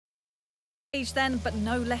Stage then, but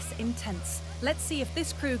no less intense. Let's see if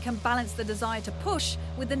this crew can balance the desire to push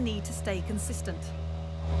with the need to stay consistent.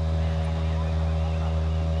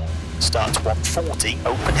 Start 140,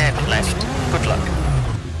 open hairpin left. Good luck.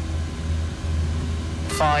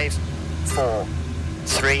 5, 4,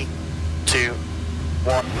 3, 2,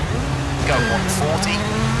 1. Go 140.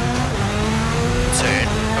 Turn,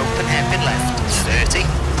 open hairpin left. 30.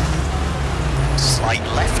 Slide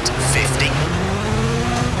left, 50.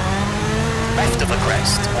 Left of a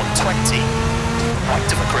crest, 120. Right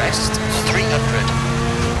of a crest, 300.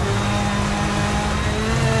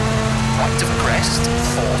 Right of a crest,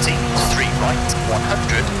 40. 3 right,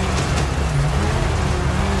 100.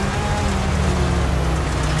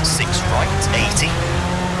 6 right, 80.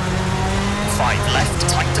 5 left,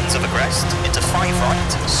 tightens of a crest, into 5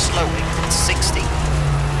 right, slowing, 60.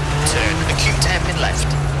 Turn, acute hairpin left.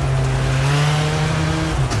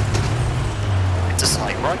 Into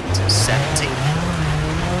slight right, 70.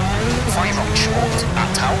 5 right short,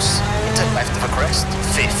 at house, into left of a crest,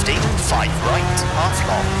 50. 5 right, half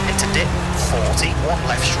long, into dip, 40. 1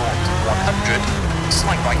 left short, 100.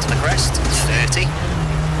 Slight right of the crest, 30.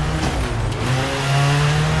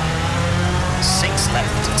 6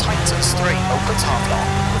 left, tightens 3, opens half long,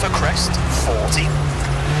 with a crest, 40.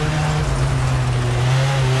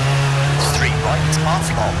 3 right, half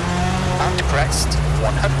long, and crest,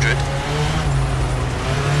 100.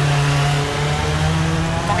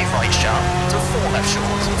 5 right sharp, to 4 left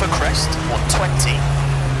short, with a crest, 120.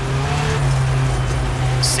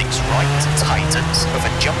 6 right, tightens, with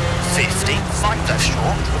a jump, 50. 5 left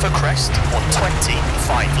short, with a crest, 120.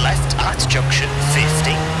 5 left, at junction,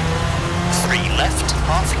 50. 3 left,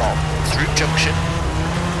 half long, through junction,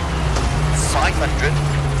 500.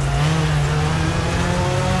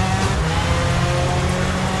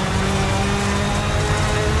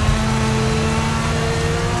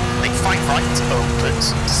 Lane 5 right,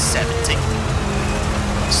 opens, 70.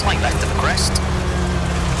 Slight left of the crest,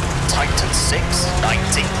 tightens 6,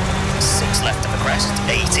 90. 6 left of the crest,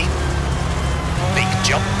 80. Big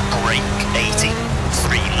jump, brake, 80.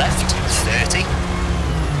 3 left, 30.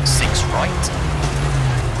 6 right,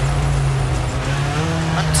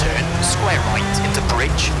 and turn square right into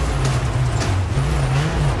bridge,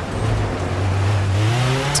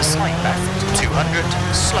 to slight left, 200,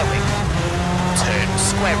 slowing, turn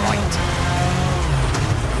square right,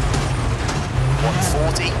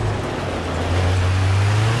 140,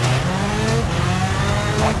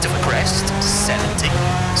 right of a crest, 70,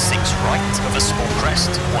 6 right of a small crest,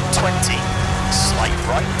 120, slight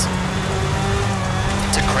right,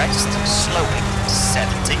 to crest, slowing,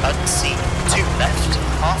 70, unseen, 2 left,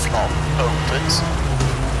 half long, opens.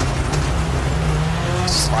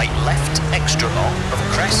 Slight left, extra long, of a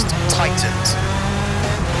crest, tightens.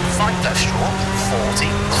 5 left short,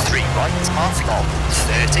 40, 3 right, half long,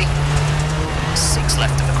 30. 6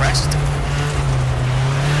 left of the crest.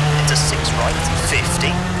 Into 6 right,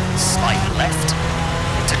 50, slight left,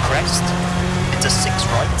 into crest, into 6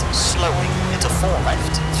 right, slowing, into 4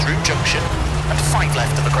 left, through junction, and 5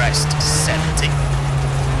 left of the crest, 70.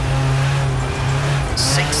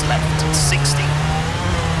 6 left, 60.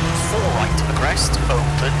 4 right of the crest,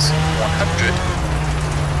 opens, 100.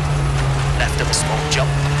 Left of a small jump,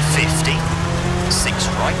 50. 6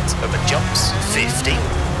 right over jumps, 50.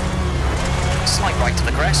 Slight right of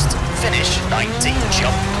the crest, finish, 90,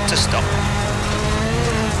 jump to stop.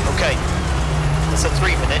 Okay, that's a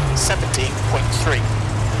 3 minute, 17.3.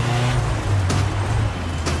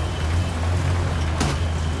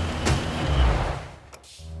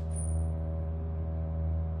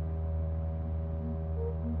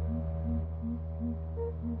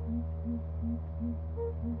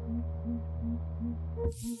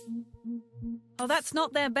 Well, that's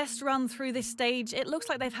not their best run through this stage. It looks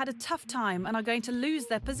like they've had a tough time and are going to lose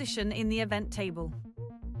their position in the event table.